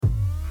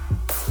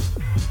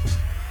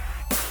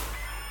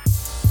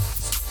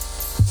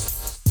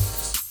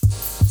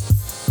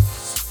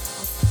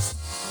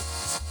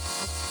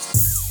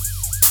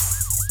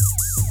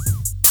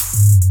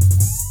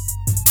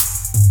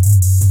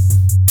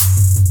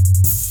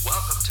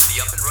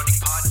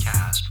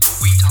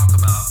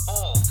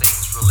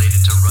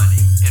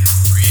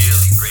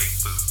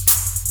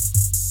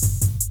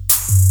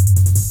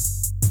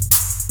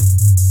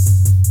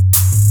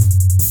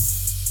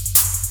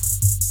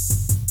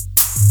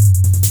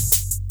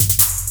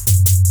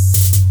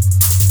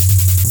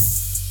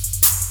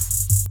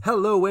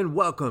Hello and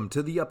welcome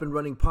to the Up and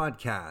Running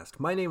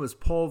Podcast. My name is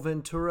Paul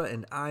Ventura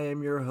and I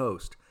am your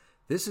host.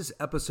 This is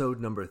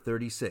episode number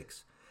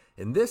 36.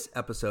 In this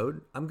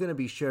episode, I'm going to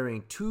be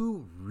sharing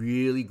two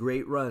really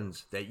great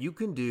runs that you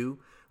can do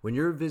when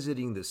you're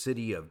visiting the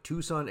city of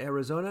Tucson,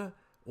 Arizona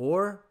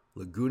or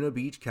Laguna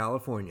Beach,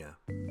 California.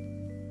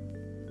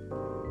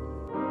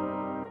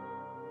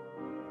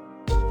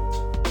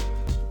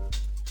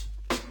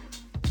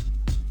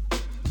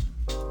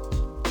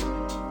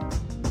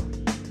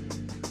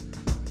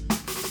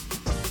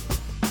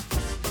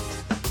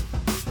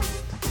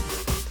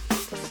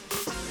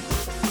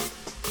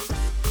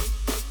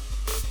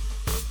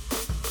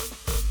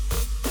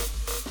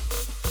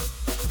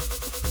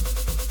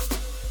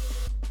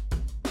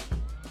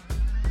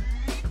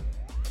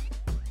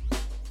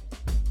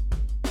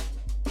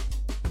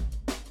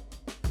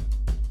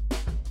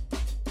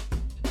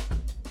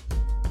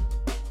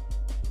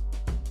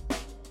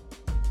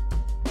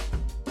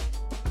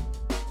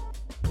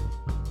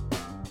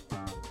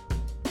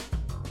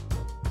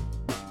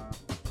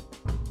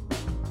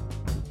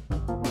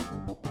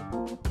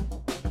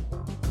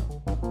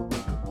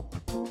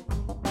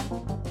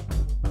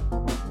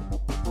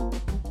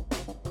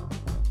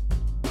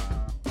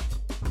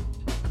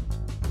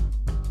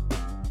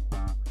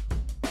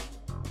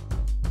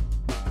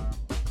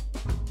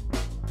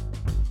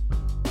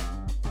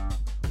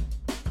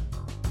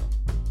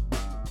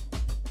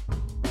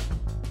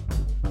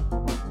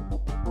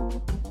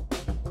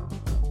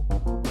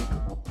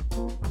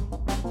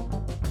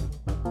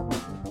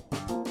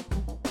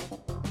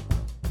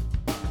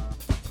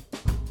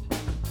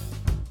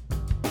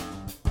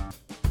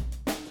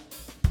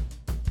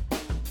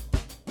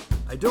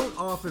 I don't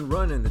often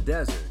run in the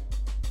desert,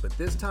 but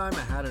this time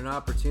I had an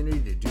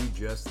opportunity to do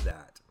just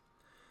that.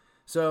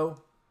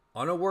 So,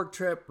 on a work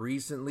trip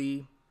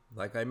recently,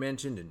 like I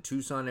mentioned in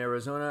Tucson,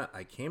 Arizona,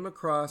 I came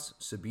across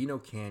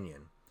Sabino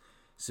Canyon.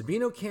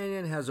 Sabino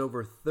Canyon has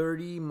over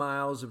 30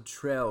 miles of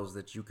trails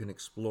that you can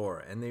explore,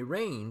 and they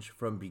range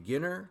from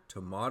beginner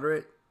to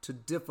moderate to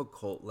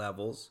difficult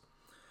levels.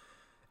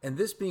 And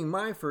this being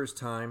my first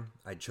time,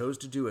 I chose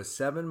to do a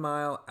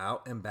 7-mile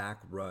out and back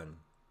run.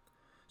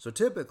 So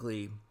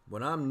typically,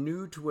 when I'm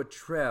new to a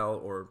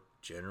trail or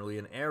generally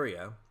an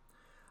area,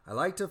 I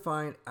like to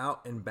find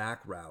out and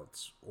back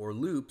routes or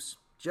loops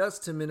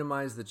just to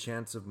minimize the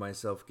chance of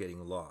myself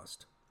getting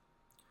lost.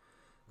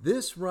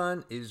 This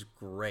run is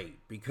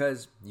great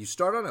because you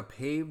start on a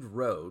paved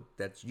road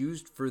that's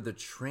used for the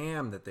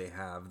tram that they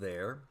have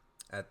there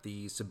at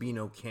the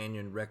Sabino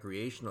Canyon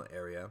recreational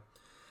area.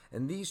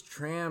 And these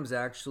trams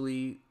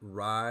actually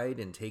ride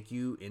and take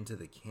you into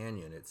the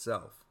canyon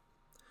itself.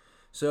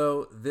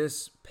 So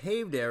this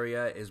paved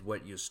area is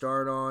what you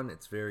start on.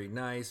 It's very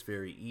nice,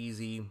 very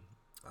easy.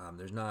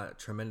 There's not a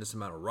tremendous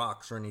amount of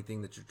rocks or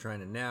anything that you're trying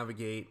to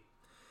navigate.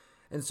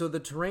 And so the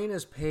terrain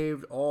is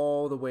paved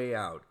all the way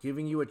out,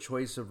 giving you a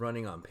choice of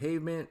running on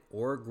pavement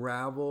or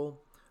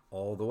gravel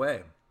all the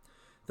way.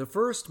 The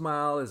first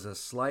mile is a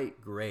slight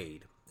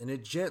grade, and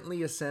it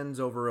gently ascends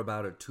over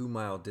about a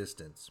 2-mile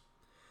distance.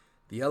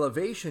 The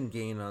elevation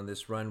gain on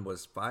this run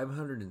was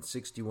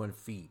 561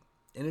 feet.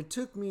 And it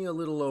took me a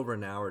little over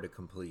an hour to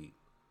complete.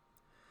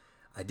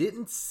 I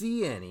didn't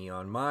see any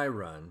on my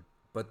run,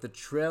 but the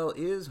trail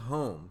is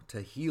home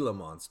to Gila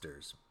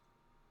monsters.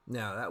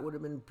 Now, that would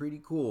have been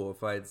pretty cool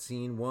if I had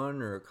seen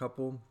one or a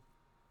couple,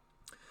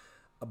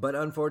 but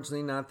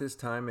unfortunately not this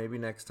time, maybe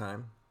next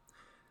time.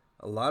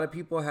 A lot of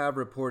people have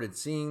reported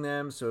seeing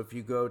them, so if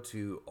you go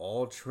to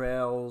All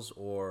Trails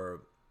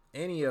or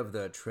any of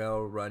the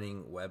trail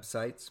running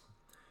websites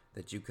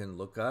that you can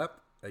look up,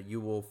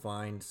 you will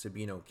find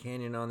Sabino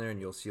Canyon on there, and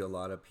you'll see a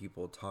lot of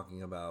people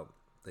talking about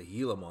the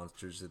Gila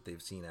monsters that they've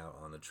seen out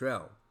on the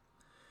trail.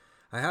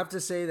 I have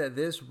to say that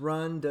this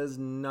run does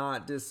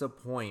not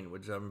disappoint,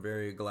 which I'm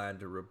very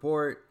glad to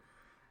report.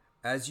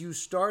 As you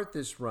start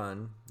this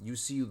run, you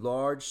see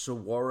large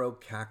saguaro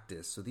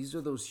cactus. So these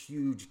are those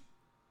huge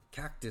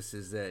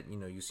cactuses that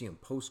you see in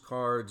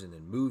postcards and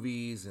in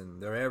movies,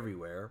 and they're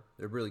everywhere.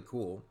 They're really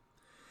cool.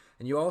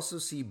 And you also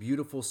see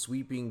beautiful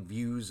sweeping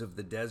views of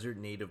the desert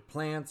native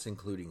plants,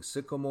 including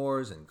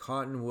sycamores and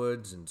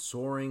cottonwoods and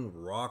soaring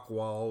rock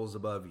walls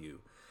above you.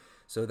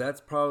 So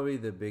that's probably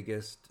the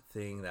biggest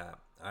thing that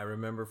I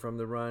remember from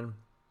the run.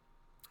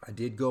 I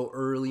did go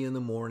early in the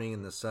morning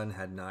and the sun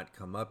had not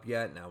come up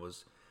yet, and I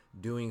was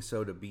doing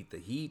so to beat the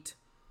heat.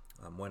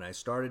 When I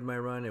started my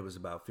run, it was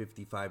about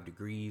 55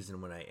 degrees,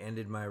 and when I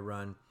ended my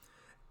run,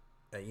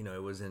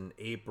 it was in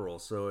April,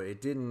 so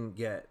it didn't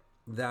get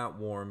that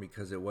warm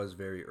because it was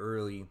very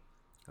early.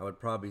 I would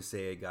probably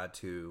say it got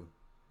to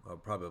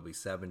probably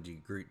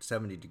 70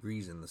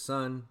 degrees in the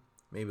sun,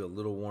 maybe a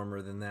little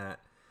warmer than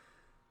that.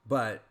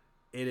 But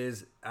it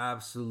is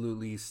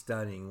absolutely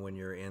stunning when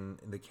you're in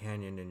the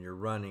canyon and you're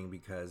running,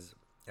 because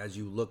as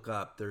you look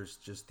up, there's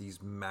just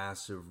these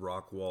massive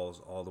rock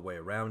walls all the way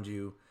around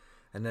you.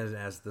 And then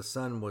as the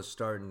sun was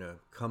starting to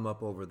come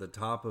up over the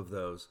top of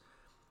those,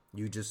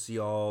 you just see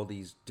all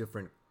these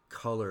different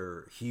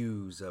color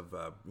hues of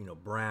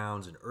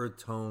browns and earth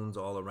tones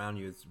all around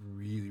you. It's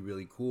really,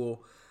 really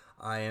cool.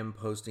 I am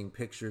posting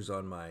pictures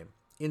on my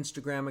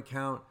Instagram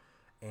account.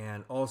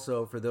 And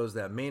also, for those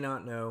that may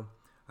not know,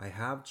 I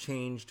have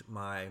changed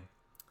my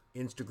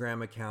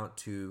Instagram account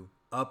to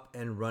Up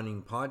and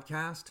Running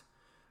Podcast.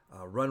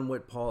 Run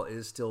with Paul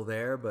is still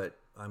there, but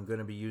I'm going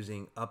to be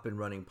using Up and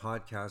Running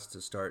Podcast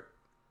to start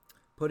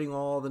putting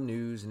all the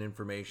news and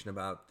information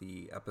about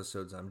the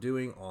episodes I'm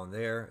doing on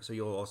there. So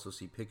you'll also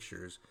see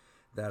pictures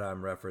that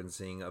I'm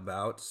referencing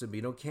about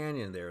Sabino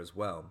Canyon there as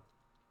well.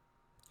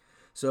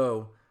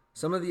 So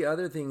some of the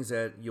other things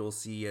that you'll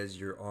see as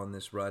you're on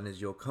this run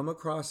is you'll come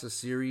across a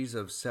series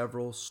of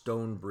several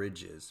stone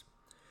bridges.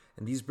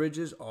 And these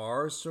bridges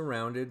are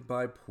surrounded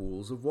by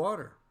pools of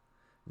water.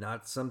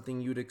 Not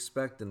something you'd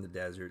expect in the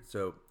desert,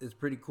 so it's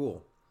pretty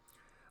cool.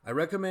 I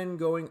recommend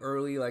going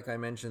early, like I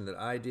mentioned that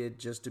I did,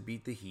 just to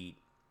beat the heat.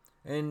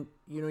 And,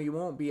 you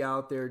won't be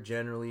out there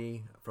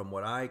generally, from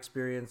what I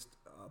experienced,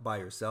 by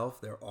yourself.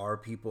 There are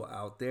people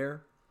out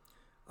there,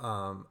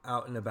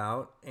 out and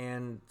about.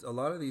 And a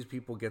lot of these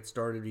people get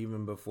started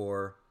even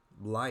before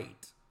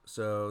light.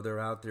 So they're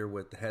out there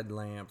with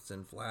headlamps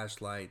and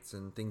flashlights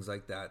and things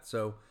like that.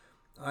 So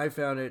I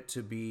found it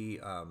to be,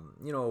 a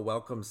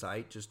welcome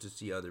sight just to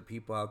see other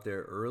people out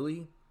there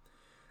early.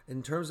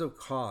 In terms of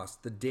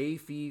cost, the day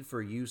fee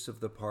for use of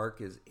the park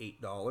is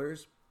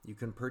 $8. You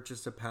can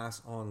purchase a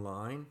pass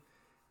online.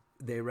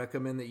 They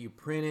recommend that you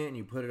print it and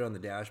you put it on the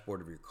dashboard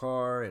of your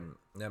car, and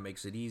that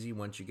makes it easy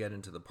once you get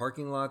into the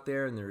parking lot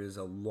there, and there is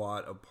a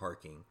lot of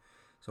parking.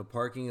 So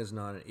parking is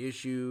not an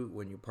issue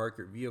when you park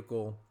your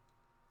vehicle.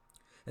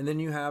 And then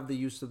you have the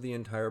use of the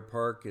entire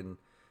park, and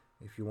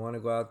if you want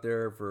to go out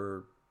there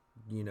for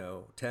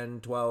 10,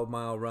 12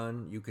 mile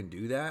run, you can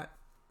do that.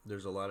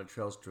 There's a lot of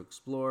trails to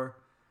explore,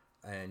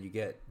 and you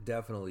get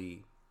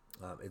definitely,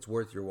 it's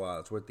worth your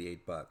while. It's worth the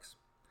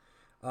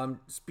 $8.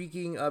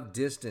 Speaking of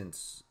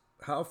distance,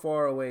 how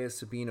far away is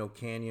Sabino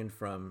Canyon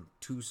from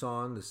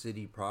Tucson, the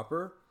city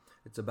proper?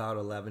 It's about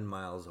 11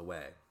 miles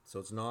away. So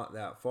it's not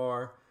that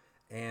far.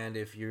 And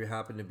if you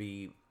happen to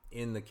be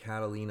in the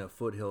Catalina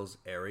foothills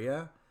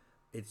area,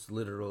 it's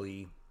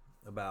literally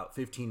about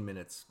 15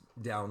 minutes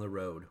down the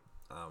road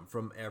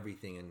from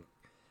everything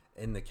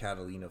in the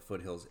Catalina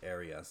foothills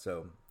area.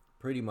 So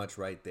pretty much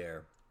right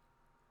there.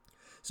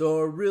 So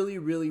a really,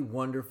 really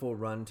wonderful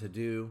run to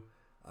do.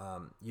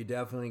 You're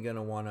definitely going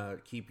to want to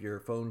keep your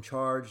phone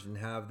charged and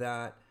have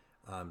that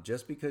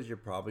just because you're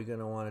probably going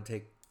to want to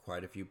take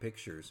quite a few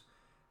pictures.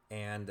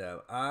 And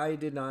I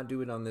did not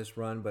do it on this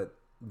run, but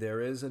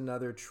there is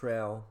another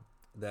trail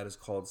that is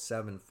called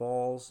Seven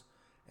Falls,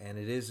 and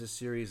it is a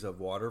series of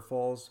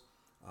waterfalls.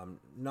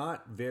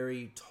 Not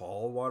very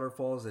tall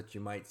waterfalls that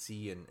you might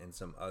see in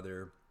some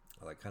other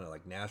kind of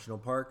like national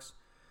parks.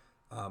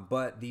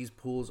 But these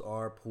pools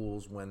are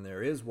pools when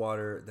there is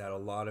water that a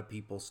lot of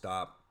people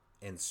stop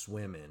and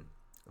swim in.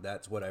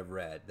 That's what I've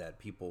read, that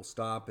people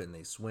stop and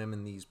they swim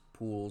in these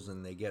pools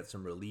and they get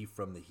some relief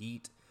from the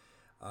heat.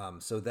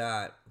 So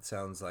that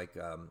sounds like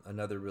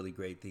another really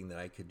great thing that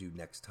I could do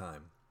next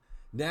time.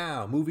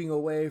 Now, moving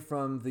away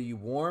from the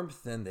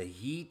warmth and the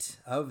heat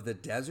of the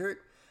desert,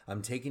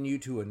 I'm taking you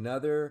to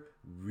another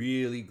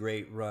really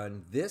great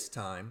run, this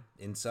time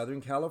in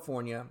Southern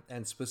California,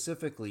 and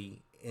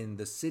specifically in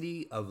the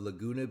city of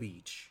Laguna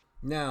Beach.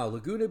 Now,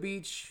 Laguna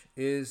Beach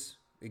is,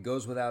 it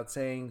goes without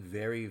saying,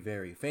 very,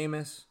 very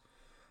famous.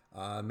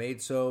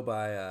 Made so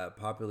by a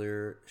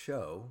popular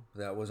show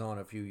that was on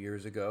a few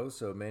years ago.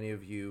 So many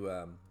of you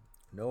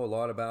know a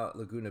lot about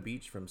Laguna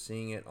Beach from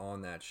seeing it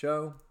on that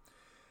show.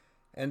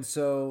 And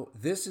so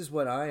this is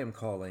what I am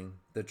calling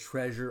the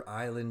Treasure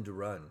Island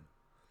Run.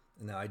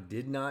 Now, I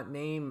did not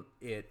name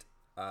it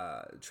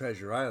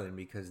Treasure Island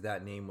because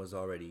that name was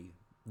already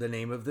the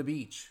name of the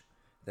beach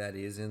that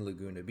is in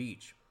Laguna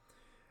Beach.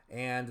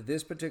 And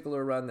this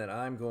particular run that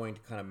I'm going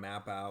to kind of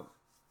map out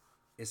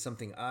is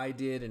something I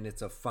did, and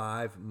it's a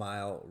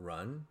 5-mile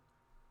run.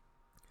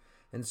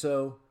 And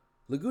so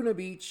Laguna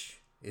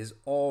Beach is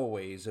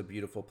always a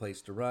beautiful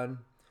place to run.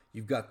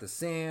 You've got the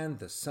sand,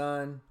 the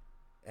sun,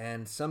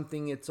 and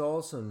something it's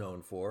also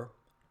known for,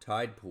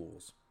 tide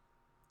pools.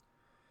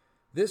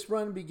 This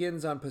run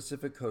begins on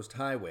Pacific Coast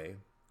Highway,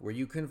 where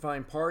you can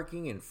find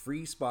parking and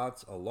free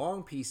spots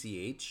along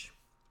PCH,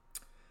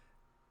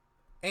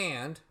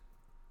 and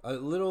a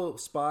little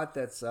spot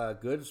that's a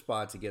good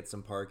spot to get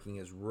some parking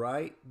is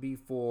right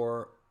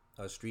before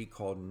a street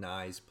called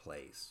Nye's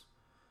Place.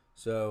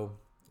 So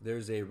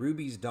there's a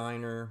Ruby's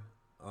Diner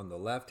on the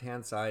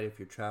left-hand side if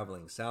you're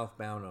traveling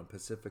southbound on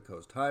Pacific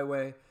Coast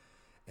Highway,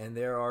 and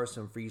there are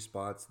some free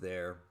spots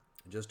there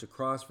just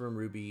across from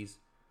Ruby's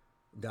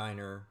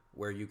Diner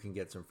where you can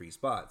get some free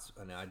spots.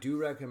 And I do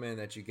recommend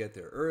that you get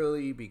there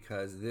early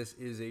because this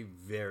is a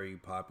very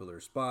popular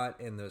spot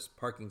and those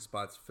parking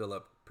spots fill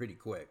up pretty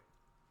quick.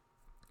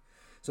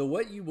 So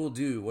what you will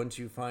do once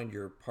you find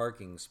your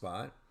parking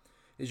spot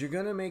is you're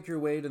going to make your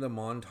way to the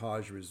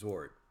Montage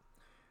Resort.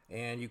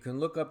 And you can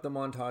look up the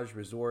Montage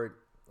Resort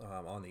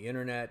on the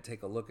internet,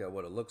 take a look at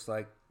what it looks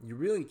like. You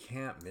really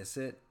can't miss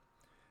it.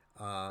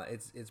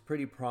 It's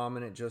pretty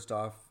prominent just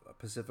off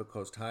Pacific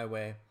Coast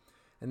Highway.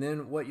 And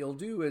then what you'll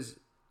do is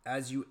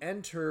as you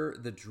enter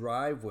the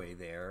driveway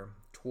there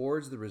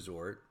towards the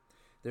resort,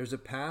 there's a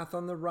path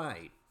on the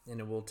right, and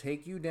it will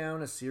take you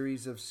down a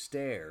series of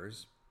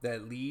stairs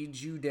that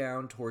leads you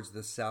down towards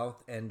the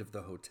south end of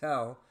the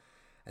hotel.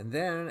 And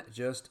then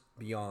just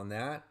beyond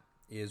that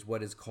is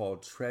what is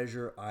called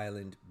Treasure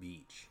Island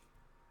Beach.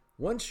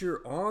 Once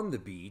you're on the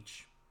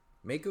beach,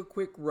 make a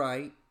quick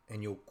right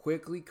and you'll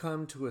quickly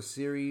come to a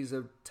series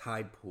of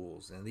tide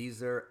pools. And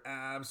these are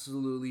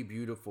absolutely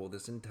beautiful.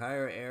 This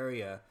entire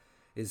area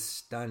is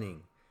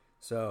stunning.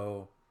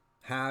 So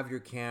have your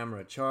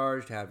camera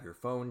charged, have your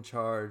phone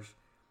charged.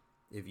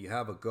 If you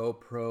have a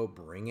GoPro,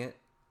 bring it.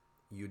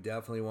 You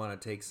definitely want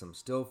to take some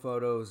still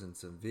photos and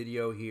some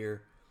video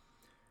here.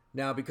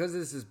 Now, because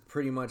this is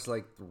pretty much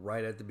like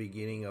right at the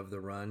beginning of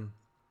the run,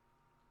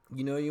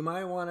 you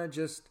might want to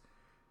just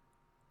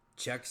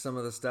check some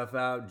of the stuff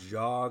out,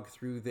 jog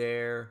through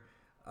there,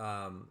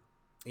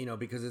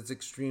 because it's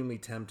extremely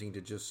tempting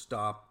to just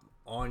stop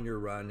on your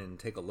run and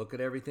take a look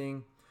at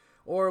everything.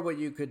 Or what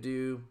you could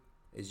do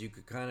is you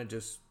could kind of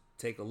just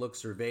take a look,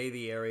 survey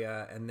the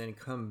area, and then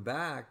come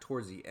back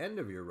towards the end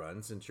of your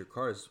run, since your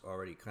car is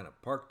already kind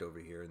of parked over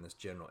here in this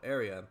general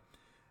area,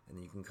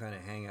 and you can kind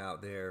of hang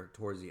out there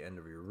towards the end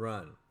of your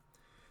run.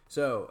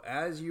 So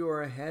as you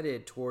are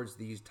headed towards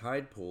these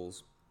tide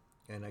pools,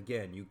 and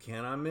again, you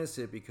cannot miss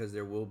it because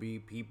there will be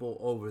people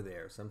over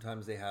there.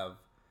 Sometimes they have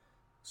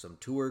some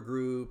tour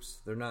groups.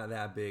 They're not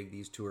that big,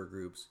 these tour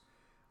groups,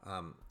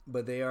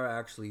 but they are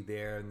actually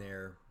there, and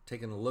they're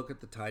taking a look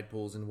at the tide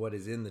pools and what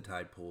is in the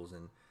tide pools.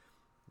 And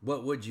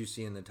what would you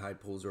see in the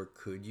tide pools, or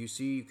could you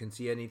see? You can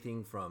see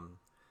anything from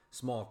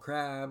small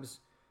crabs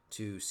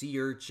to sea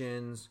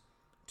urchins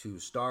to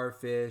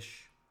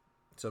starfish,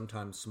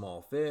 sometimes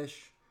small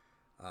fish,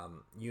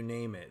 you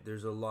name it.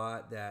 There's a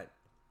lot that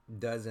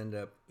does end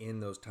up in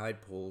those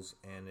tide pools,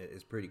 and it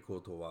is pretty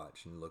cool to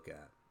watch and look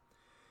at.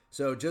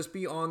 So just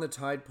beyond the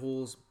tide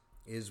pools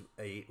is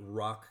a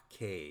rock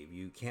cave.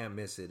 You can't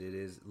miss it. It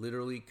is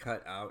literally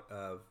cut out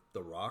of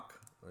the rock.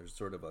 There's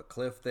sort of a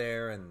cliff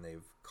there, and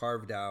they've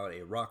carved out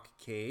a rock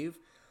cave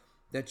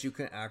that you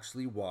can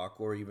actually walk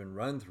or even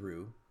run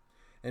through.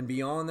 And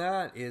beyond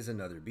that is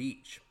another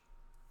beach.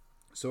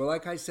 So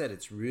like I said,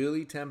 it's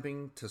really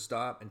tempting to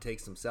stop and take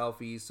some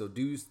selfies. So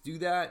do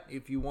that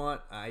if you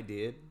want. I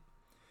did.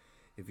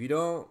 If you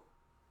don't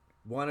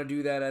want to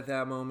do that at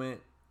that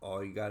moment,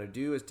 all you got to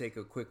do is take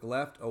a quick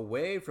left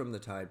away from the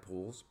tide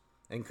pools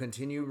and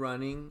continue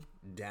running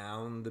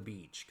down the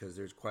beach, because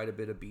there's quite a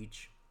bit of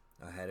beach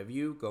ahead of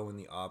you. Go in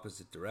the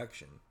opposite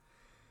direction.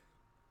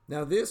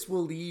 Now this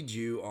will lead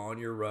you on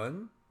your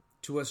run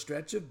to a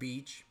stretch of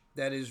beach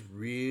that is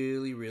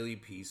really, really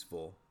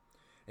peaceful.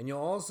 And you'll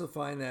also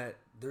find that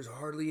there's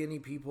hardly any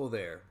people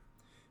there,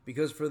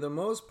 because for the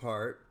most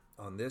part,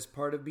 on this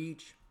part of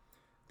beach,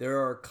 there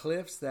are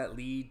cliffs that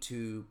lead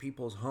to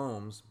people's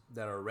homes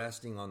that are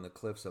resting on the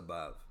cliffs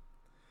above.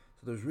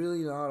 So there's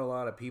really not a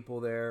lot of people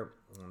there.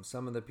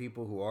 Some of the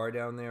people who are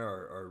down there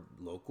are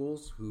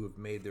locals who have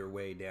made their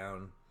way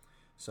down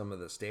some of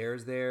the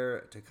stairs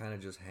there to kind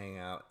of just hang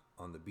out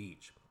on the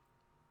beach.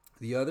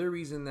 The other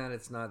reason that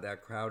it's not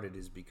that crowded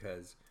is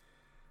because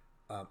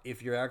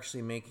if you're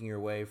actually making your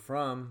way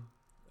from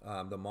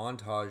the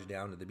Montage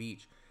down to the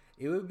beach,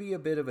 it would be a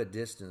bit of a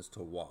distance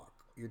to walk.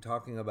 You're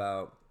talking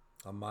about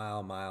a mile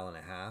and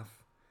a half.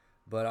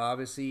 But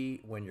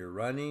obviously, when you're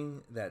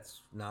running,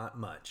 that's not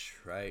much,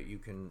 right? You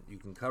can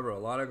cover a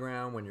lot of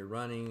ground when you're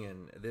running,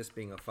 and this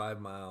being a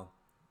 5-mile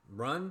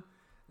run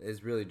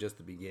is really just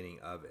the beginning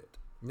of it.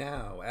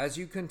 Now, as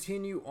you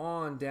continue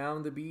on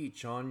down the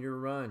beach on your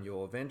run,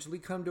 you'll eventually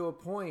come to a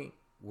point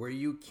where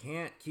you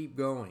can't keep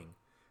going.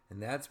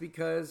 And that's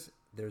because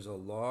there's a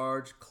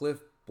large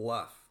cliff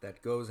bluff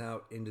that goes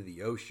out into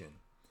the ocean.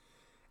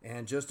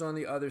 And just on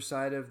the other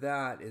side of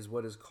that is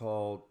what is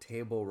called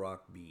Table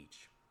Rock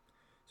Beach.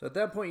 So at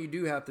that point, you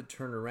do have to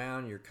turn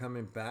around. You're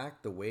coming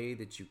back the way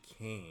that you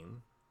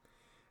came.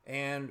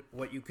 And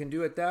what you can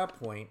do at that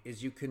point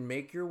is you can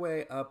make your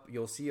way up.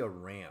 You'll see a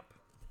ramp.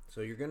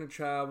 So you're going to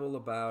travel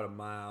about a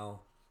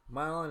mile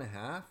and a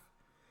half,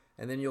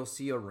 and then you'll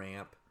see a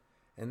ramp.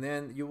 And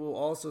then you will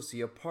also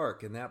see a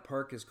park, and that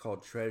park is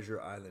called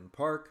Treasure Island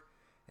Park.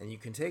 And you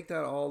can take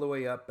that all the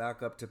way up,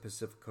 back up to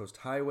Pacific Coast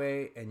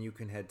Highway, and you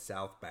can head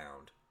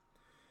southbound.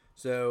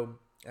 So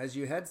as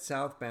you head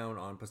southbound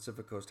on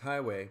Pacific Coast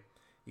Highway,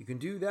 you can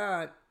do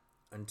that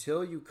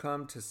until you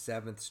come to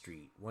 7th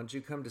Street. Once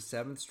you come to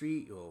 7th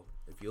Street,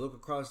 if you look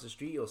across the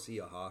street, you'll see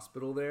a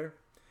hospital there.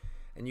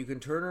 And you can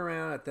turn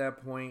around at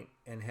that point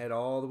and head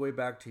all the way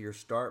back to your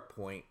start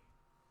point,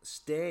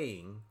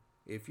 staying,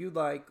 if you'd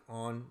like,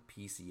 on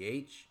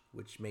PCH,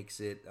 which makes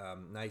it a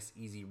nice,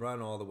 easy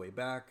run all the way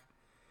back.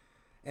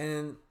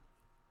 And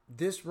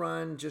this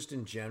run, just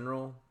in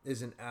general,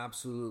 is an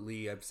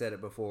absolutely, I've said it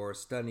before,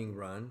 stunning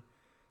run.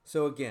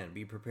 So again,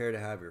 be prepared to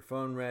have your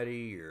phone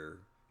ready,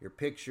 your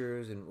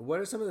pictures, and what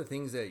are some of the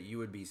things that you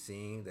would be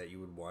seeing that you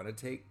would want to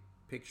take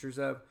pictures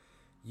of?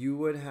 You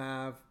would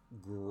have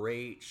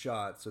great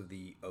shots of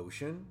the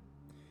ocean.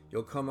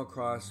 You'll come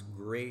across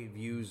great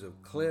views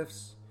of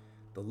cliffs.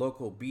 the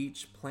local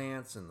beach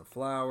plants and the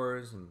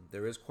flowers, and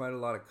there is quite a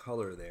lot of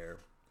color there.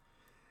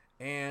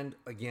 And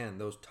again,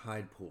 those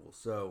tide pools.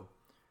 So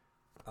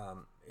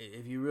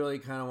if you really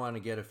kind of want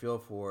to get a feel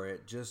for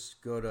it,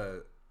 just go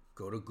to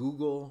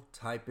Google,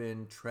 type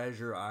in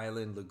Treasure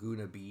Island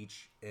Laguna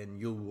Beach, and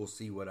you will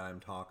see what I'm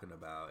talking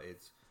about.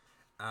 It's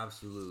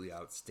absolutely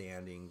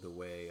outstanding, the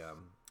way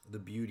the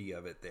beauty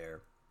of it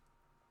there.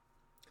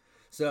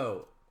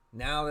 So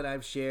now that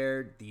I've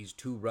shared these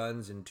two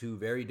runs in two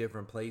very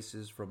different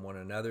places from one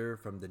another,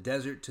 from the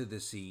desert to the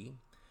sea.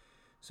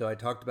 So I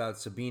talked about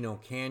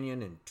Sabino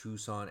Canyon in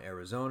Tucson,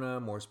 Arizona,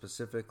 more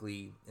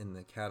specifically in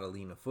the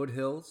Catalina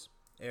foothills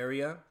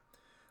area.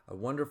 A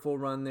wonderful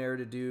run there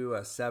to do,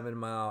 a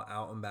 7-mile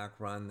out and back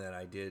run that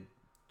I did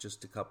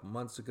just a couple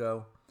months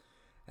ago.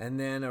 And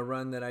then a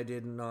run that I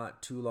did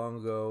not too long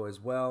ago as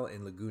well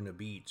in Laguna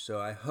Beach.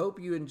 So I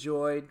hope you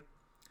enjoyed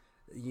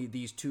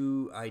these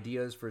two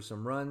ideas for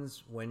some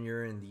runs when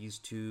you're in these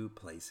two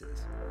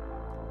places.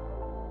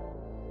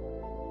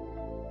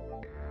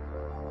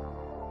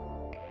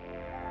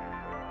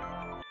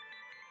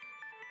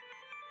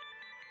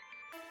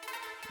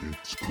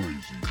 It's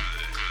crazy.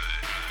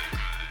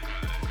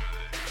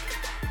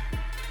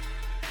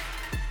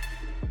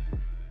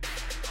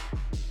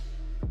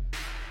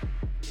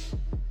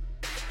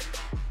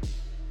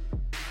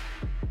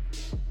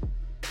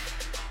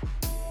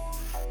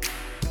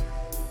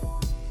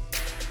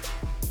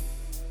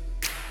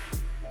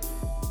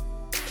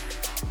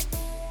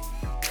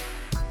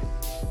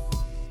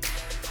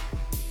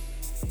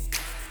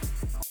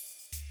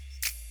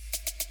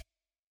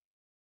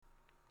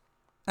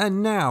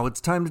 And now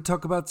it's time to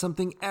talk about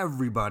something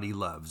everybody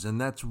loves,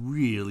 and that's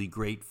really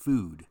great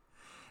food.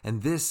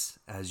 And this,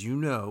 as you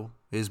know,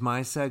 is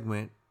my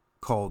segment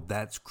called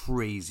That's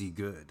Crazy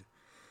Good.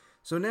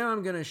 So now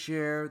I'm going to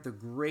share the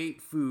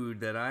great food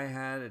that I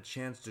had a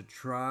chance to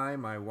try.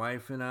 My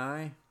wife and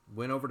I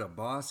went over to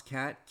Boss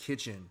Cat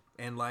Kitchen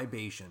and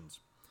Libations.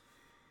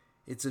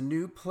 It's a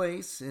new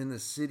place in the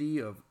city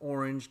of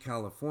Orange,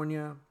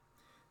 California.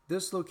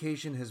 This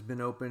location has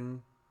been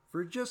open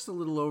for just a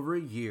little over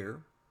a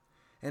year,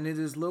 and it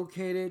is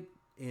located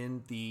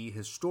in the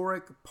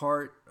historic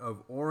part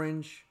of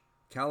Orange,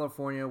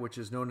 California, which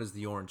is known as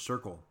the Orange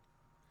Circle.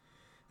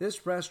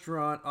 This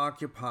restaurant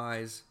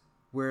occupies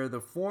where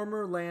the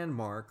former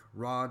landmark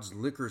Rod's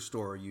Liquor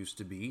Store used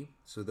to be.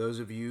 So those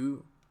of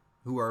you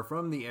who are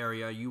from the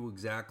area, you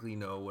exactly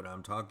know what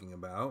I'm talking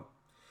about.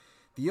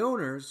 The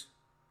owners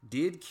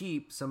did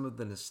keep some of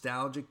the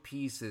nostalgic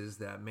pieces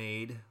that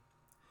made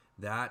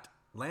that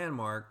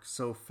landmark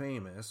so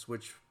famous,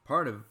 which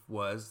part of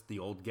was the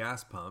old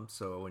gas pump.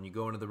 So when you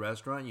go into the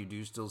restaurant, you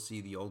do still see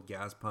the old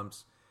gas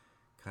pumps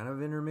kind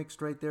of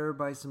intermixed right there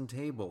by some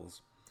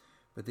tables.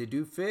 But they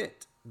do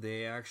fit.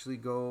 They actually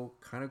go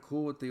kind of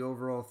cool with the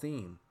overall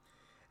theme.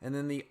 And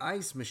then the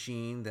ice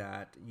machine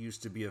that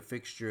used to be a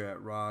fixture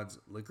at Rod's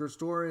Liquor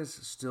Store is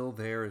still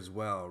there as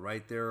well,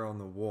 right there on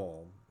the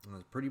wall. And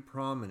it's pretty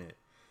prominent.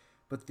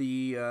 But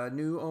the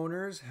new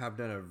owners have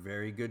done a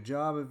very good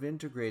job of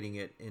integrating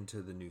it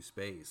into the new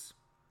space.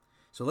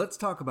 So let's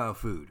talk about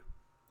food.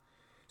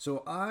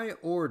 So I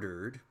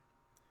ordered,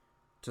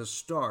 to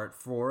start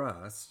for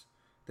us,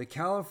 the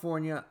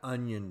California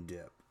onion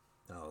dip.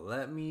 Now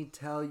let me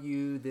tell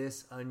you,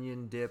 this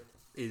onion dip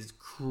is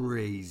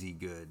crazy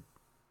good.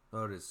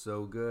 Oh, it is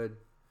so good.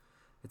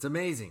 It's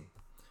amazing.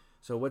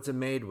 So what's it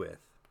made with?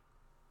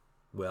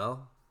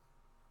 Well,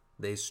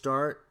 they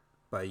start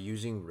by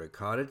using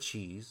ricotta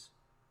cheese.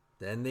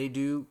 Then they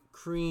do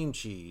cream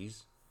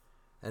cheese.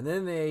 And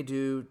then they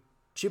do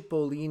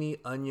cipollini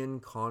onion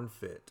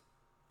confit.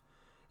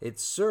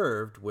 It's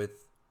served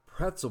with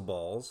pretzel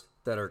balls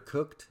that are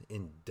cooked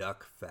in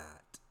duck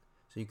fat.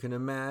 So you can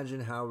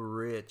imagine how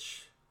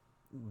rich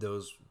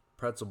those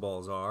pretzel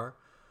balls are.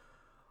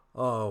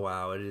 Oh,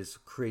 wow, it is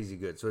crazy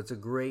good. So it's a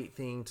great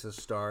thing to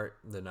start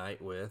the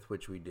night with,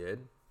 which we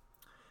did.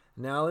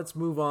 Now let's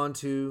move on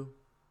to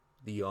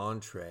the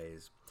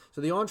entrees.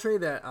 So the entree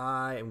that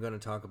I am going to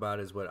talk about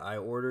is what I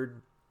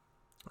ordered,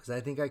 because I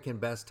think I can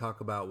best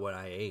talk about what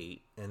I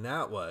ate, and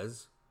that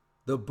was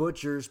the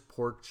butcher's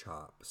pork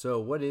chop. So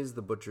what is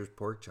the butcher's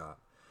pork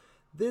chop?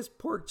 This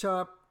pork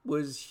chop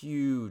was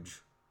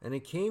huge, and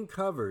it came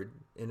covered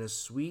in a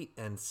sweet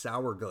and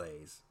sour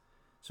glaze.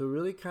 So it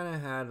really kind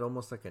of had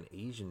almost like an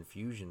Asian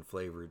fusion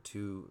flavor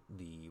to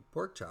the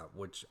pork chop,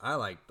 which I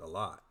liked a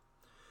lot.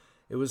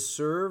 It was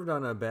served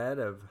on a bed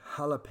of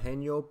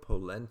jalapeno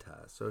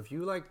polenta. So if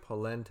you like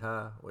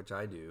polenta, which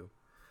I do,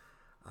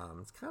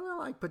 it's kind of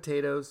like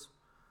potatoes,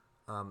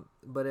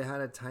 but it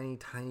had a tiny,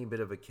 tiny bit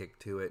of a kick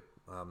to it.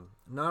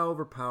 Not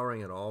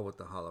overpowering at all with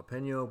the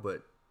jalapeno,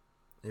 but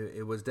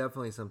it was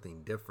definitely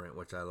something different,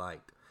 which I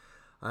liked.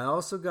 I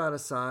also got a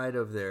side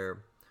of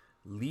their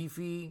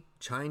leafy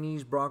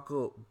Chinese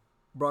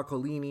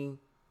broccolini,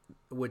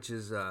 which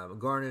is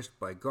garnished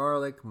by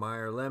garlic,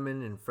 Meyer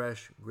lemon, and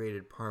fresh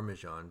grated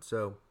Parmesan.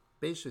 So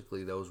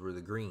basically those were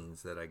the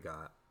greens that I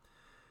got.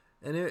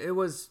 And it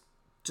was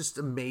just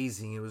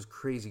amazing. It was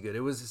crazy good.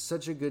 It was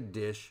such a good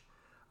dish.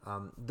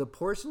 The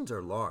portions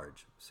are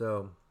large.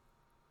 So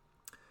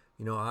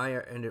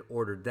I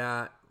ordered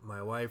that.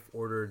 My wife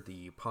ordered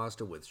the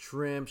pasta with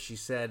shrimp. She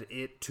said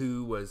it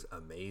too was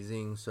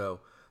amazing. So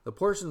the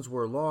portions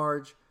were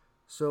large,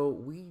 so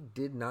we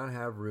did not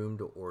have room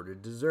to order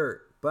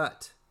dessert.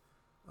 But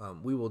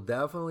we will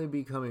definitely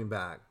be coming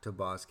back to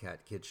Boss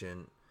Cat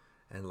Kitchen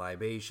and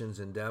Libations,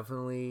 and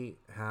definitely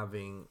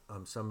having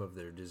some of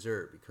their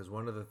dessert, because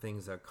one of the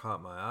things that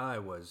caught my eye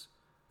was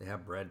they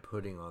have bread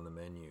pudding on the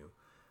menu,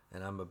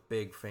 and I'm a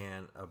big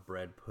fan of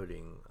bread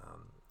pudding.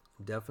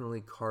 Definitely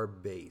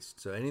carb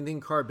based. So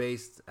anything carb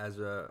based, as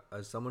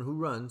someone who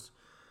runs,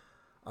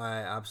 I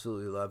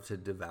absolutely love to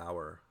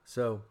devour.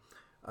 So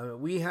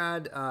we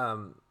had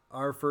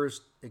our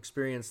first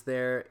experience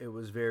there. It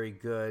was very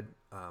good.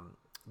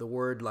 The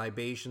word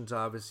libations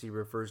obviously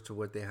refers to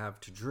what they have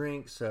to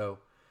drink. So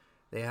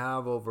they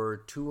have over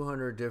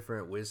 200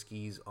 different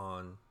whiskeys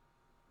on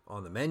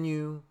the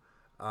menu.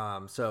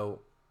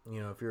 So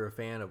if you're a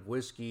fan of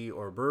whiskey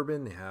or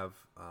bourbon, they have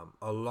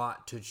a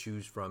lot to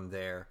choose from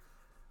there.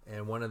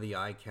 And one of the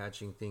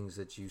eye-catching things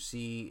that you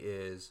see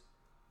is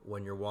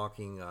when you're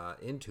walking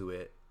into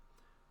it,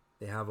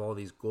 they have all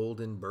these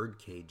golden bird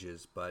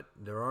cages, but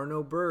there are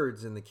no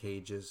birds in the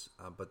cages,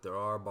 but there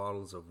are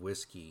bottles of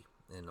whiskey,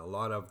 and a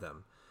lot of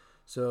them.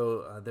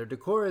 So their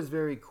decor is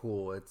very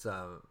cool. It's,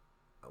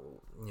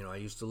 I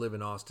used to live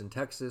in Austin,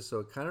 Texas, so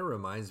it kind of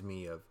reminds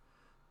me of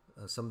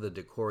some of the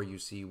decor you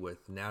see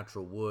with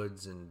natural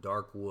woods and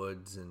dark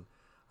woods, and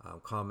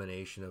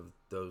combination of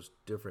those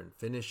different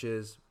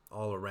finishes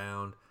all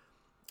around.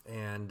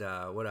 And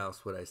what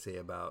else would I say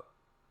about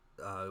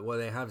well,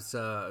 they have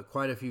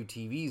quite a few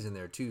TVs in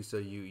there too, so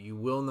you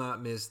will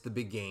not miss the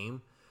big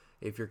game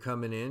if you're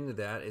coming in.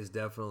 That is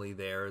definitely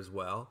there as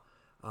well.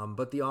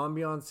 But the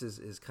ambiance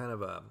is kind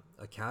of a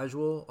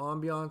casual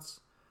ambiance.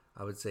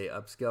 I would say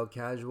upscale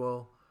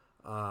casual,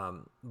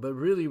 but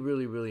really,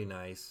 really, really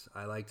nice.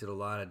 I liked it a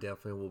lot. I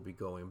definitely will be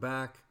going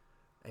back.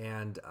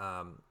 And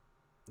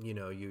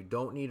you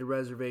don't need a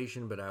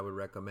reservation, but I would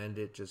recommend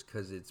it just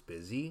because it's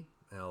busy,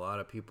 and a lot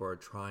of people are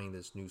trying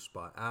this new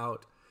spot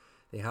out.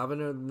 They have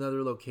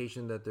another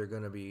location that they're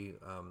going to be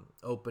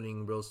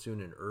opening real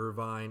soon in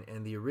Irvine,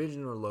 and the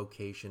original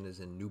location is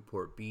in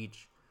Newport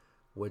Beach,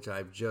 which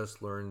I've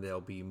just learned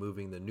they'll be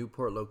moving the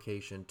Newport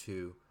location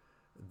to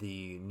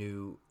the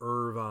new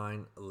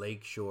Irvine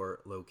Lakeshore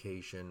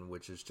location,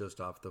 which is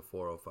just off the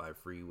 405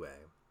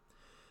 freeway.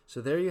 So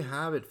there you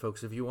have it,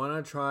 folks. If you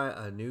want to try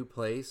a new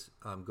place,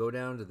 go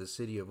down to the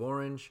city of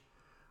Orange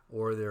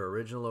or their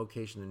original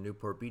location in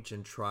Newport Beach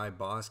and try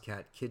Boss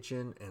Cat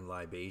Kitchen and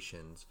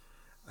Libations.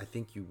 I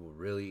think you will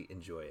really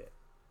enjoy it.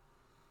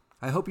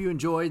 I hope you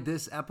enjoyed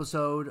this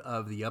episode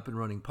of the Up and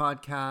Running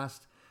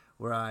podcast,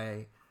 where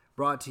I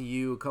brought to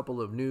you a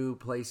couple of new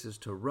places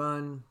to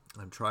run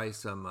and try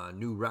some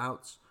new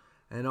routes,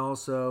 and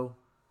also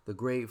the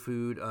great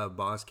food of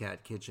Boss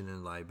Cat Kitchen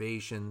and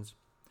Libations.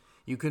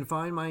 You can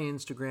find my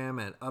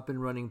Instagram at Up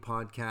and Running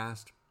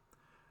Podcast.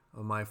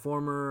 My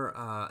former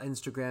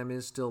Instagram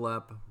is still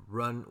up,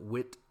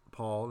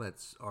 RunWitPaul.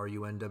 That's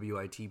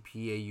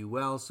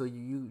RunWitPaul. So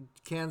you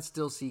can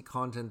still see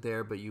content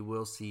there, but you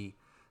will see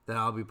that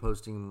I'll be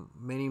posting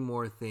many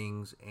more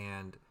things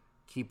and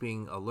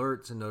keeping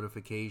alerts and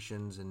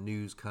notifications and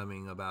news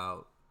coming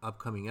about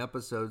upcoming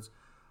episodes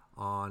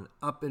on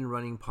Up and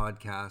Running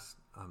Podcast.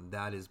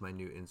 That is my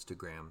new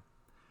Instagram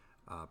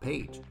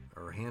page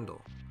or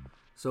handle.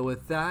 So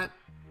with that,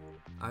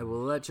 I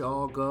will let you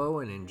all go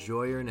and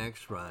enjoy your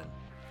next run.